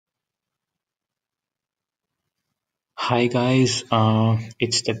Hi guys,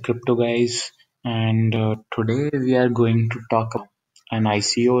 it's the crypto guys, and today we are going to talk about an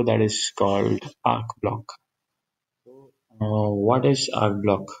ICO that is called Arcblock. What is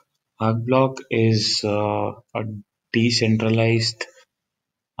Arcblock? Arcblock is a decentralized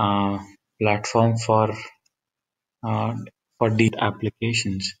uh, platform uh, for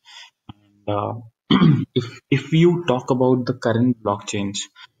applications. Uh, if you talk about the current blockchains,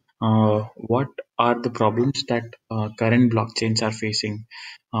 what are the problems that current blockchains are facing?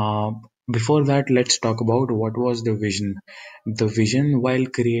 Uh, Before that, let's talk about what was the vision. The vision while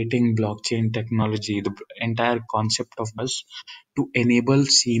creating blockchain technology, the entire concept of us to enable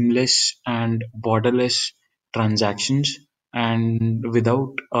seamless and borderless transactions and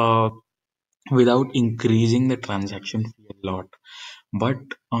without increasing the transaction fee a lot. But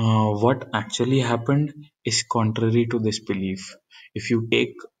what actually happened is contrary to this belief. If you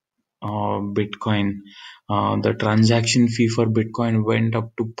take Bitcoin, the transaction fee for Bitcoin went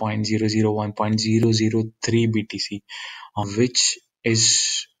up to 0.001, 0.003 BTC, which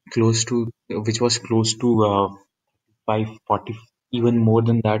is which was close to 540, even more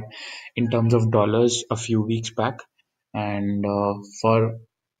than that in terms of dollars a few weeks back. And for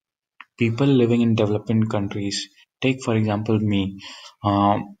people living in developing countries, take for example me,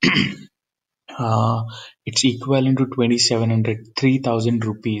 um, uh, it's equivalent to 2700, 3000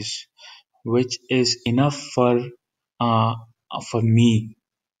 rupees, which is enough uh, for me,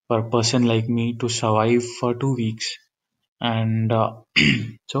 for a person like me, to survive for 2 weeks. And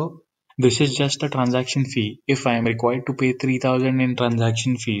so this is just a transaction fee. If I am required to pay 3000 in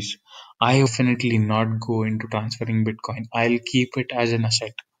transaction fees, I definitely not go into transferring Bitcoin. I'll keep it as an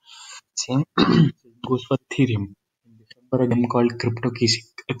asset. Same goes for Ethereum. In December, a game called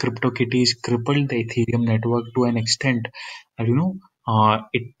CryptoKitties crippled the Ethereum network to an extent that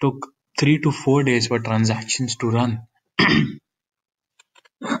it took 3 to 4 days for transactions to run.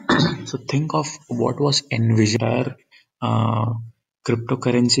 So think of what was envisioned uh,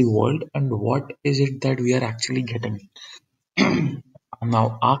 cryptocurrency world and what is it that we are actually getting.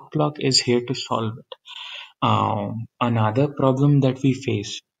 Now, Arcblock is here to solve it. Another problem that we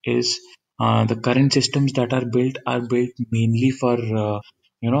face is the current systems that are built mainly for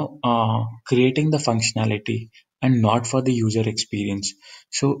creating the functionality and not for the user experience.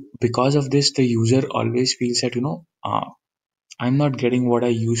 So because of this, the user always feels that I'm not getting what I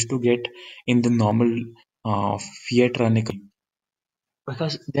used to get in the normal fiat run economy,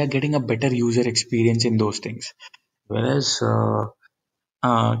 because they are getting a better user experience in those things. Whereas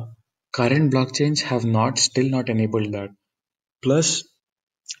uh, current blockchains have not still not enabled that. Plus,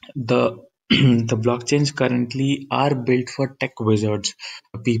 the the blockchains currently are built for tech wizards,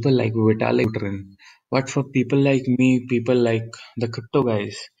 people like Vitalik Buterin. But for people like me, people like the crypto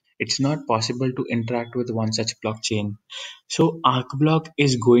guys, it's not possible to interact with one such blockchain. So Arcblock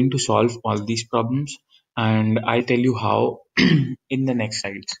is going to solve all these problems, and I'll tell you how in the next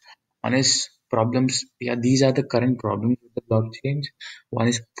slides. One is problems. Yeah, these are the current problems with the blockchains. One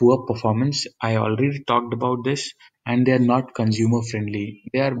is poor performance. I already talked about this, and they are not consumer friendly.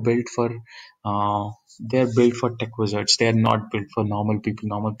 Uh, they are built for tech wizards. They are not built for normal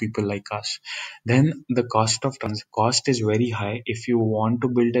people like us. Then the cost is very high. If you want to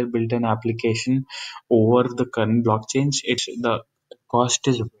build an application over the current blockchains, it's the cost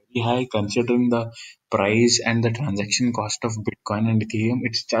is very high considering the price and the transaction cost of Bitcoin and Ethereum.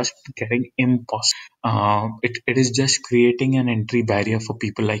 It's just getting impossible. It is just creating an entry barrier for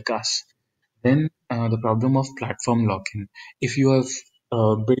people like us. Then the problem of platform lock-in. If you have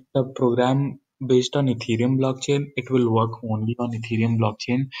built a program based on Ethereum blockchain, it will work only on Ethereum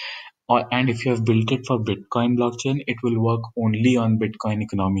blockchain. And if you have built it for Bitcoin blockchain, it will work only on Bitcoin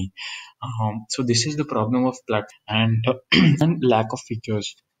economy. So this is the problem of platform and and lack of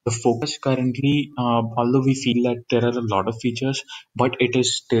features. The focus currently, although we feel that there are a lot of features, but it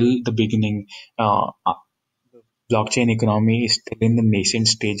is still the beginning. Blockchain economy is still in the nascent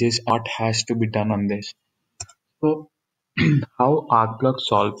stages. A lot has to be done on this. So how Arcblock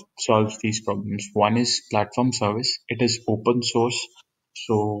solves these problems? One is platform service. It is open source,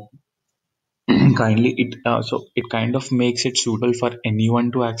 so kindly it kind of makes it suitable for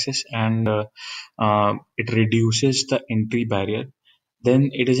anyone to access, and it reduces the entry barrier.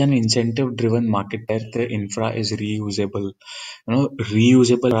 Then it is an incentive driven market where the infra is reusable.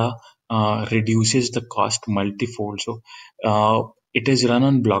 Reusable reduces the cost multifold. So it is run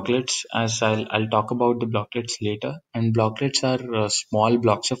on blocklets, as I'll talk about the blocklets later. And blocklets are small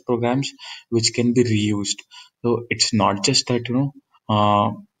blocks of programs which can be reused. So it's not just that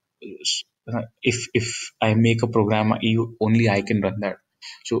if I make a program, only I can run that.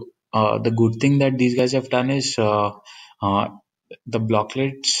 So the good thing that these guys have done is uh, the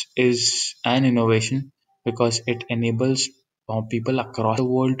blocklets is an innovation because it enables people across the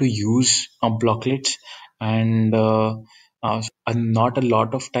world to use blocklets, and not a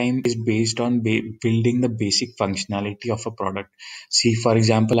lot of time is based on building the basic functionality of a product. See, for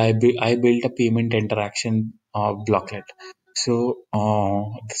example, I built a payment interaction blocklet. So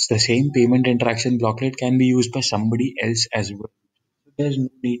it's the same payment interaction blocklet can be used by somebody else as well. There's no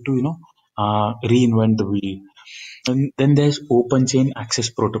need to reinvent the wheel. And then there's open chain access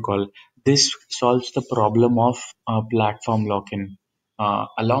protocol. This solves the problem of platform lock-in,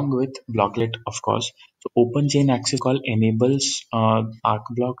 along with blocklet, of course. So open chain access protocol enables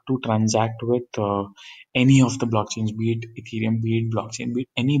Arcblock to transact with any of the blockchains, be it Ethereum, be it blockchain, be it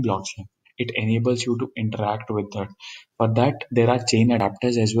any blockchain. It enables you to interact with that. For that, there are chain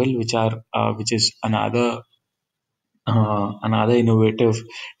adapters as well, which is another innovative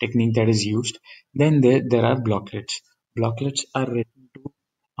technique that is used. Then there are blocklets. Blocklets are written to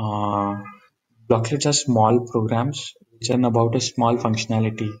uh, blocklets are small programs which are about a small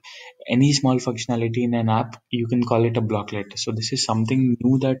functionality. Any small functionality in an app, you can call it a blocklet. So this is something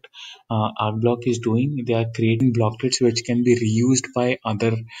new that Arcblock is doing. They are creating blocklets which can be reused by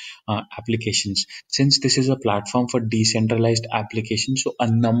other applications. Since this is a platform for decentralized applications, so a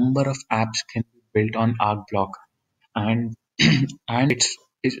number of apps can be built on Arcblock, and and it's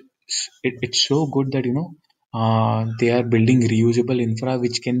it's so good that they are building reusable infra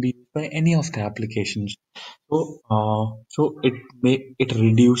which can be used by any of the applications. So it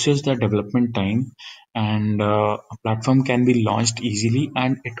reduces the development time, and a platform can be launched easily,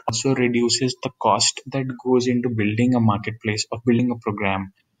 and it also reduces the cost that goes into building a marketplace or building a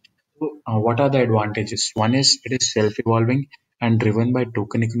program. So what are the advantages? One is it is self-evolving and driven by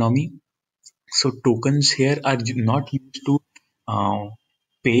token economy. So tokens here are not used to uh,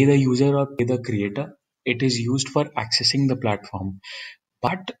 pay the user or pay the creator. It is used for accessing the platform.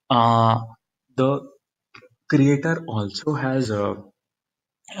 But the creator also has an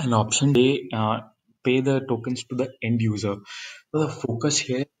option. They pay the tokens to the end user. So the focus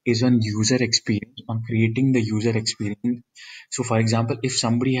here is on user experience, on creating the user experience. So for example, if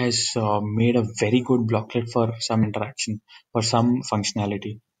somebody has made a very good blocklet for some interaction, for some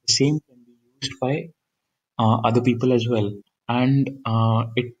functionality, the same can be used by other people as well, and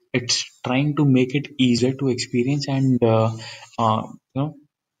it's trying to make it easier to experience, and you know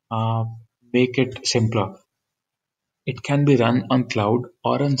uh, make it simpler. It can be run on cloud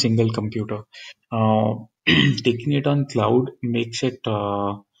or on single computer. uh, Taking it on cloud makes it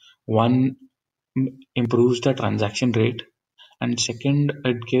one, improves the transaction rate, and second,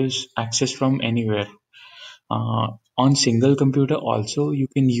 it gives access from anywhere. uh, on single computer also you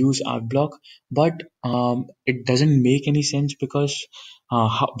can use Arcblock, but it doesn't make any sense because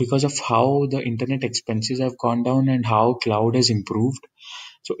because of how the internet expenses have gone down and how cloud has improved.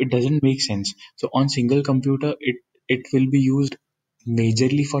 So it doesn't make sense. So on single computer, it will be used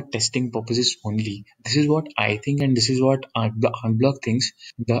majorly for testing purposes only. This is what I think, and this is what Arcblock thinks.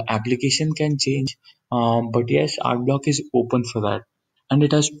 The application can change, but yes, Arcblock is open for that, and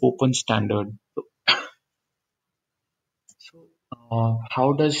it has open standard. So,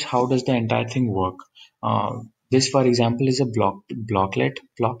 how does the entire thing work? This, for example, is a blocklet.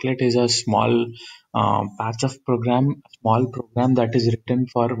 Blocklet is a small patch of program, small program that is written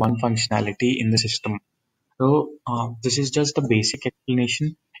for one functionality in the system. So, this is just the basic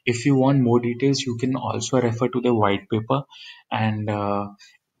explanation. If you want more details, you can also refer to the white paper, and a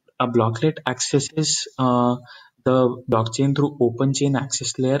blocklet accesses the blockchain through open chain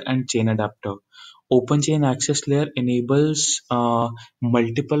access layer and chain adapter. Open chain access layer enables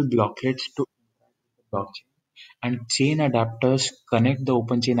multiple blocklets to the blockchain, and chain adapters connect the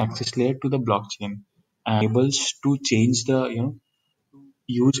open chain access layer to the blockchain and enables to change the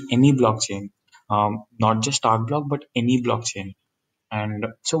use any blockchain, not just Arcblock but any blockchain. And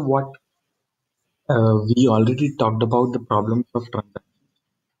so what we already talked about the problems of transactions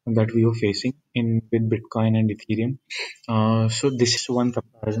that we were facing in with Bitcoin and Ethereum. So this is one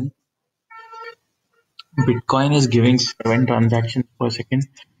comparison. Bitcoin is giving 7 transactions per second.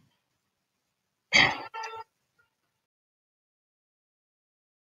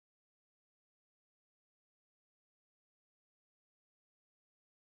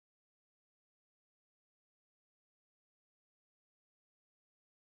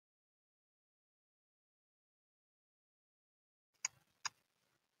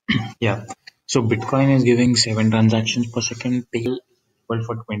 Yeah. So Bitcoin is giving 7 transactions per second. Tail is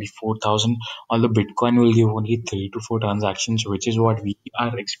for 24,000. Although Bitcoin will give only 3 to 4 transactions, which is what we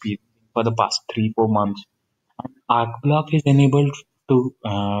are experiencing for the past 3 4 months. And Arcblock is enabled to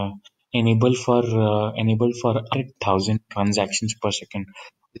enable for 100,000 transactions per second.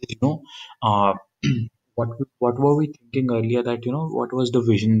 You know, uh, what were we thinking earlier, that what was the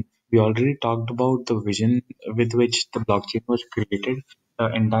vision? We already talked about the vision with which the blockchain was created. The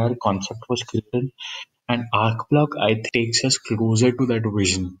entire concept was created, and Arcblock, I think, takes us closer to that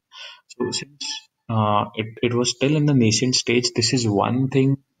vision. So since it was still in the nascent stage, this is one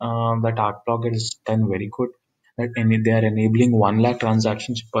thing that Arcblock has done very good. That they are enabling 1 lakh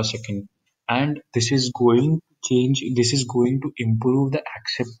transactions per second, and this is going to change. This is going to improve the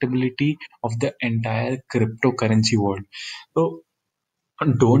acceptability of the entire cryptocurrency world. So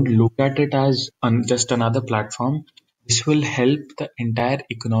don't look at it as just another platform. This will help the entire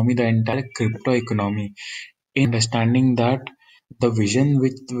economy, the entire crypto economy, in understanding that the vision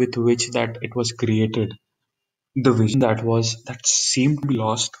with which that it was created, the vision that seemed to be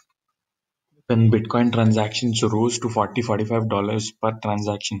lost when Bitcoin transactions rose to $40-$45 per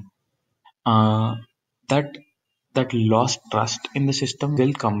transaction. Uh, that that lost trust in the system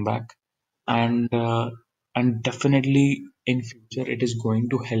will come back, and definitely in future it is going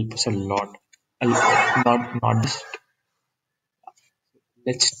to help us a lot. Not just,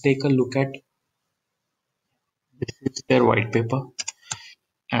 let's take a look at, this is their white paper.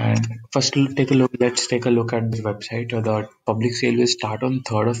 And first, take a look. Let's take a look at this website. The public sale will start on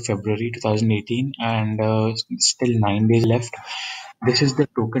 3rd of February 2018, and still 9 days left. This is the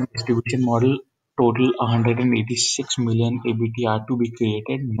token distribution model. Total 186 million ABT are to be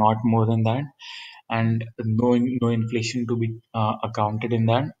created, not more than that, and no inflation to be accounted in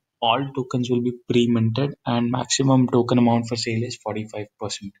that. All tokens will be pre-minted, and maximum token amount for sale is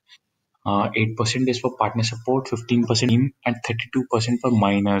 45%. 8% is for partner support, 15% team, and 32% for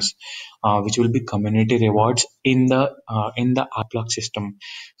miners, which will be community rewards in the Arcblock system.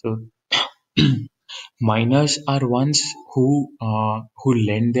 So miners are ones who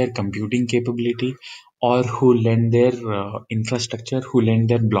lend their computing capability, or who lend their infrastructure, who lend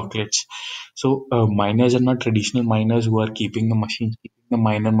their blocklets. So miners are not traditional miners who are keeping the machines, keeping the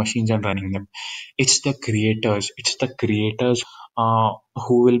miner machines and running them. It's the creators. It's the creators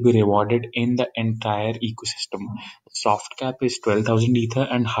who will be rewarded in the entire ecosystem. Soft cap is 12,000 ether,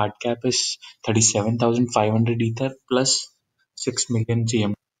 and hard cap is 37,500 ether plus 6 million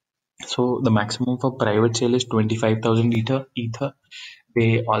GM. So the maximum for private sale is 25,000 ether.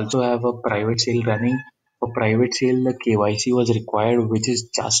 They also have a private sale running. For private sale, the KYC was required, which is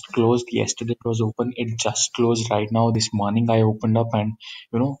just closed. Yesterday it was open. It just closed right now. This morning I opened up, and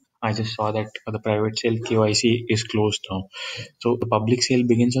I just saw that the private sale KYC is closed now. So the public sale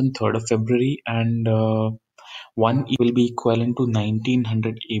begins on 3rd of February, and one will be equivalent to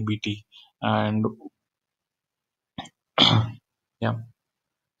 1900 ABT. And yeah,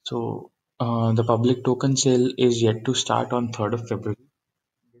 so the public token sale is yet to start on 3rd of February.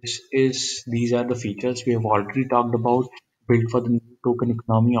 These are the features we have already talked about. Built for the new token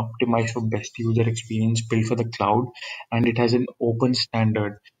economy, optimized for best user experience, built for the cloud, and it has an open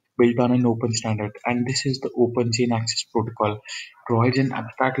standard, built on an open standard. And this is the Open Chain Access Protocol. Provides an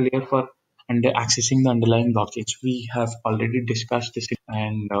abstract layer for under accessing the underlying blockchains. We have already discussed this,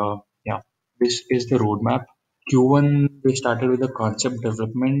 and yeah, this is the roadmap. Q1 they started with the concept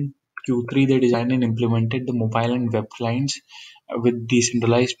development. Q3 they designed and implemented the mobile and web clients with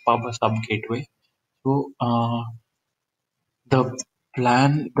decentralized pub sub gateway. So the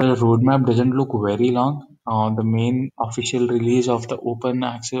roadmap doesn't look very long. The main official release of the Open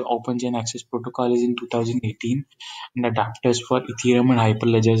Chain Access Protocol is in 2018, and adapters for Ethereum and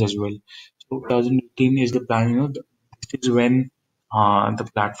Hyperledgers as well. So 2018 is the plan. This is when the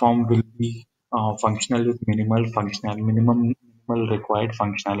platform will be functional with minimal required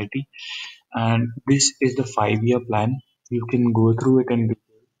functionality, and this is the 5 year plan. You can go through it, and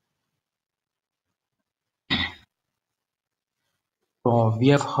we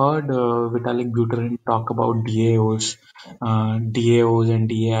have heard Vitalik Buterin talk about DAOs and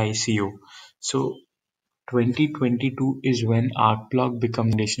DAICO. So 2022 is when Arcblock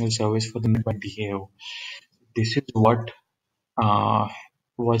becomes national service for the DAO. This is what uh,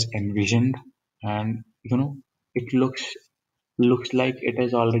 was envisioned, and it looks like it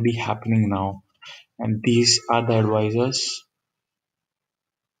is already happening now. And these are the advisors,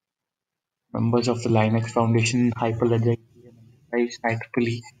 members of the Linux Foundation, Hyperledger,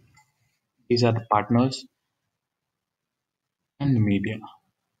 IEEE. These are the partners and the media.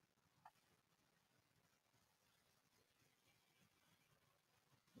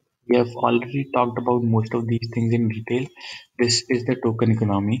 We have already talked about most of these things in detail. This is the token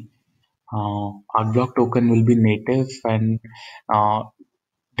economy. Arcblock token will be native and uh,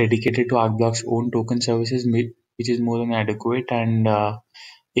 dedicated to Arcblock's own token services, which is more than adequate, and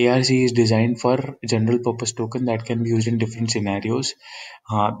ARC is designed for general purpose token that can be used in different scenarios.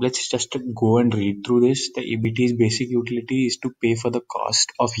 Let's just go and read through this. The EBT's basic utility is to pay for the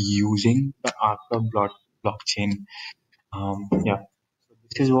cost of using the Arcblock blockchain. Yeah,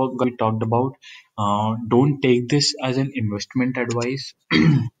 this is what we talked about. Don't take this as an investment advice.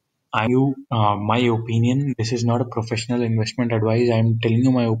 I'm you my opinion. This is not a professional investment advice. I'm telling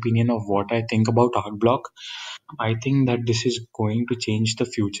you my opinion of what I think about Arcblock. I think that this is going to change the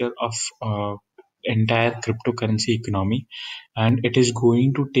future of entire cryptocurrency economy, and it is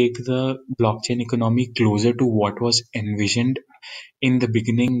going to take the blockchain economy closer to what was envisioned in the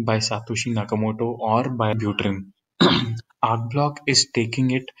beginning by Satoshi Nakamoto or by Buterin. Arcblock is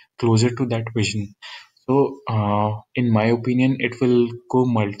taking it closer to that vision. So, in my opinion, it will go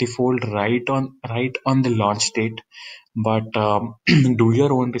multifold right on the launch date. But do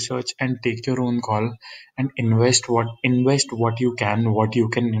your own research and take your own call and invest what you can,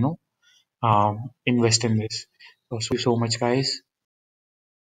 invest in this. So, thank you so much, guys.